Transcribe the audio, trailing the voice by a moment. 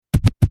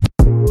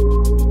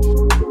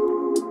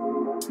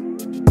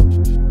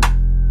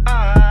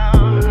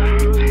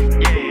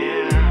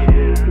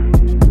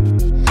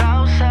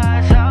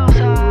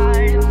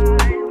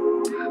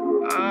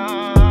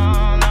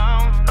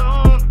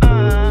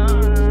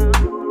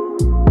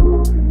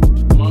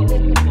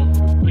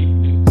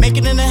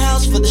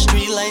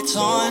lights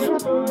on.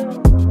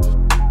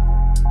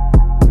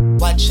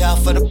 Watch out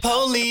for the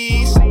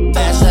police.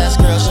 Fast ass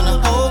girls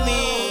tryna hold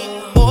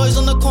me. Boys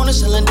on the corner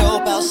selling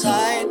dope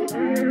outside.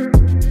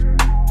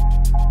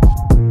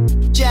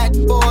 Jack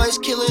boys,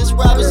 killers,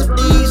 robbers, and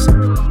thieves.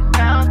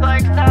 Sounds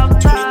like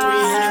Southside.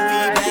 2300 we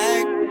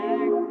back.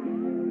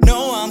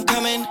 Know I'm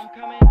coming.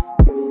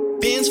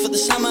 Bins for the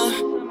summer.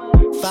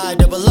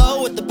 500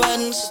 with the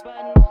buttons.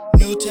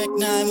 New Tech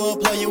 9 will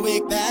blow your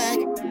wig back.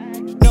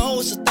 No,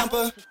 it's a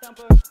thumper.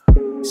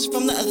 It's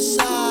from the other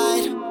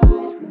side.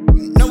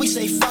 No, we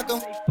say fuck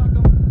 'em.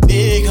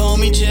 Big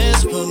homie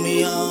just put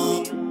me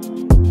on.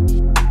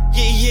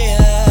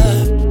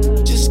 Yeah.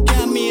 Just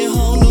got me a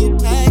whole new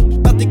pack.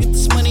 About to get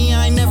this money,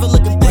 I ain't never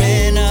looking back.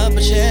 Ran up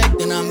a check,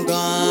 then I'm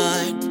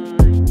gone.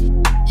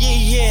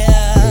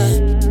 Yeah.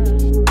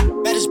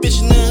 Baddest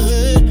bitch in the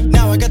hood.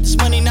 Now I got this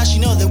money, now she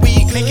know that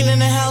we good. Make it in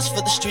the house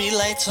for the street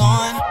lights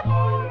on.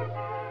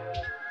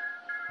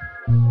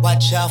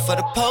 Watch out for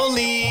the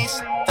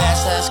police.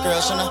 Fast ass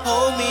girls tryna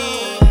hold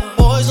me.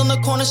 Boys on the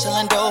corner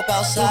selling dope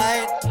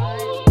outside.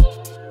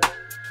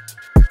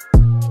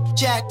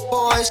 Jack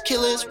boys,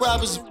 killers,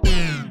 robbers.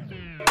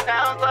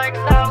 Sounds like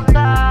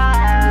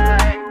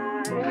Southside.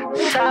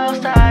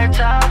 Southside,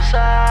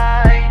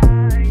 Southside.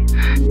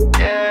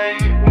 Yeah.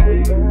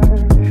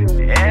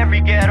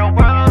 Every ghetto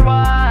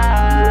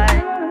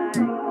worldwide.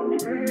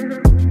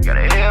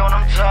 Gotta hear what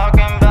I'm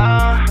talking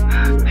about.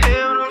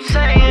 Hear what I'm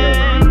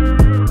saying.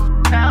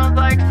 Sounds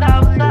like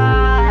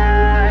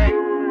Southside.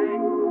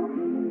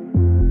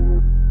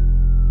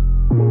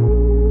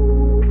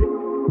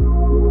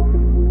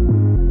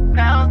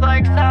 Sounds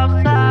like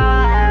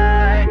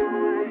Southside.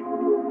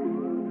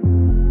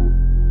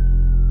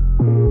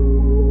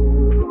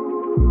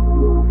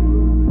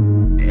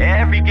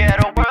 Every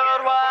ghetto